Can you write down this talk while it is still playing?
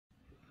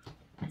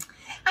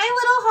Hi,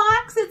 little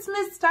hawks. It's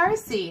Miss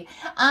Darcy.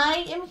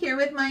 I am here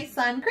with my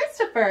son,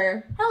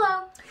 Christopher.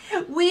 Hello.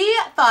 We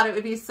thought it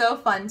would be so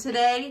fun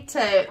today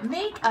to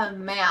make a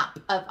map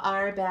of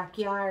our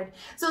backyard.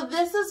 So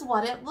this is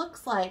what it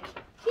looks like.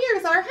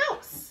 Here's our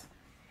house.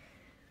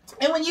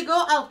 And when you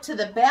go out to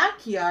the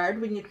backyard,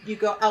 when you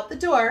go out the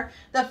door,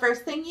 the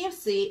first thing you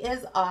see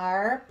is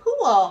our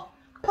pool.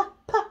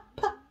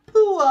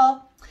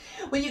 Pool.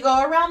 When you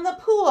go around the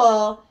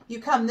pool, you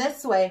come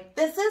this way.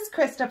 This is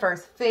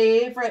Christopher's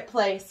favorite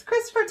place.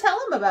 Christopher, tell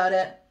him about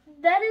it.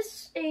 That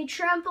is a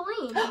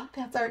trampoline.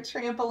 That's our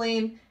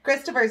trampoline.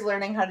 Christopher's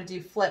learning how to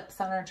do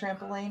flips on our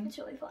trampoline. It's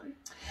really fun.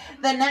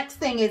 The next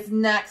thing is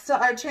next to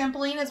our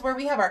trampoline is where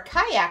we have our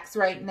kayaks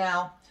right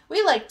now.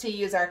 We like to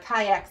use our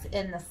kayaks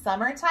in the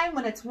summertime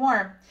when it's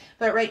warm,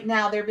 but right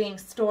now they're being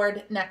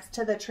stored next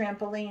to the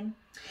trampoline.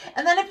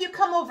 And then if you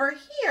come over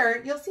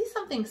here, you'll see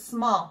something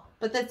small,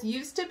 but this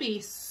used to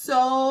be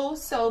so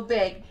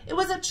big. It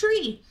was a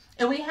tree,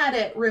 and we had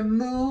it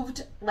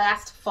removed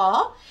last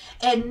fall,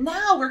 and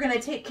now we're going to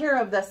take care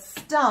of the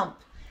stump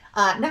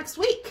next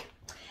week,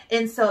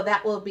 and so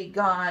that will be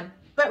gone.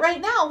 But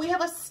right now, we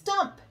have a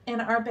stump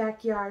in our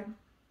backyard.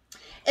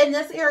 And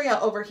this area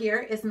over here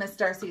is Miss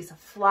Darcy's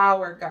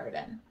flower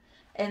garden,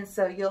 and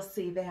so you'll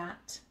see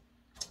that.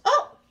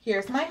 Oh,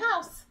 here's my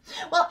house.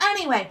 Well,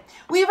 anyway,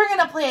 we were going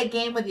to play a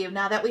game with you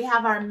now that we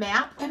have our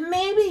map, and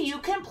maybe you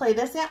can play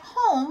this at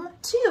home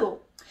too.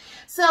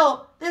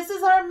 So this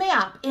is our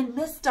map, and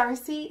Miss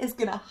Darcy is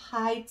going to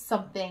hide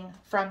something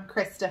from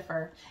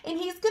Christopher, and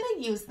he's going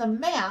to use the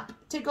map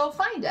to go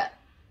find it.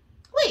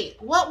 Wait,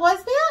 what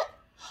was that?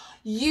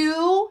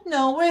 You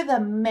know where the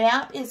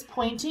map is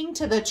pointing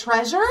to the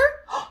treasure?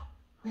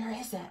 Where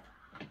is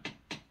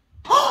it?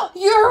 Oh,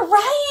 you're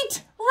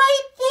right!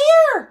 Right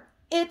there!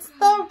 It's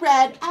the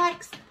red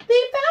X. They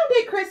found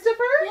it,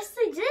 Christopher. Yes,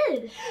 they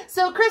did.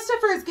 So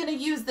Christopher is going to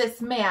use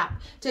this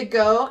map to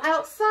go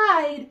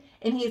outside,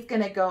 and he's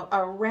going to go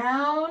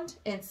around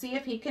and see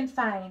if he can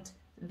find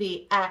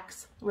the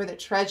X where the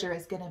treasure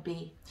is going to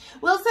be.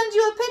 We'll send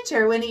you a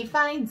picture when he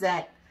finds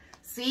it.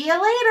 See you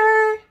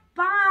later.